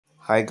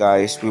Hi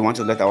guys, we want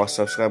to let our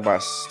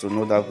subscribers to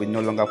know that we no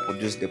longer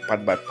produce the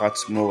part by part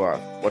mural.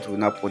 What we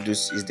now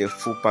produce is the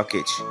full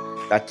package.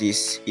 That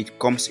is, it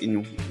comes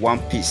in one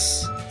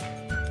piece.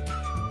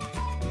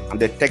 And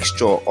the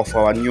texture of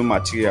our new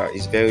material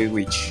is very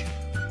rich.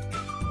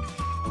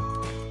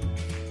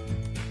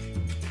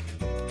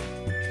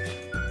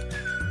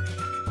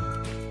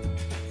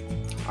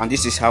 And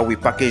this is how we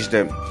package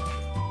them.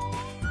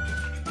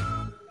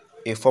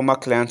 A former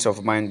client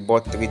of mine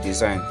bought 3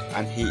 designs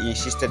and he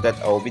insisted that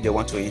I will be the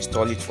one to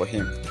install it for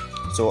him.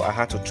 So I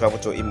had to travel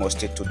to Imo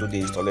State to do the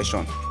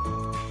installation.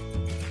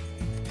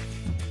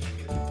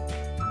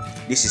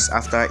 This is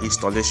after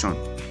installation.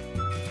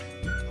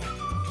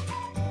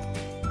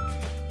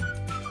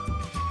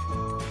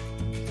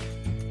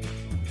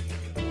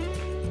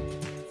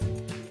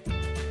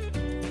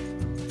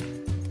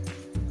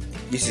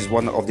 This is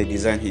one of the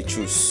designs he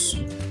chose.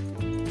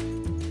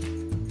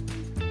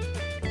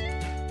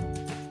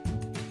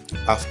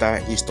 After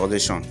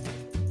installation,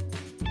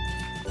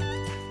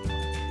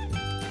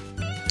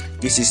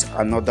 this is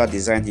another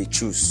design he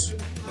chose.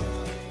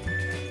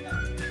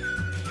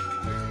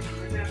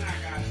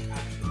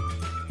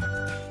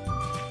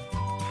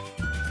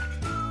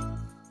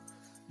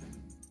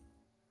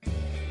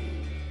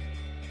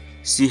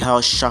 See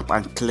how sharp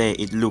and clear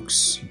it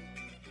looks.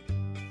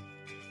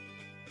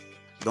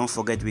 Don't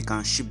forget, we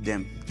can ship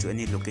them to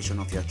any location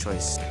of your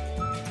choice.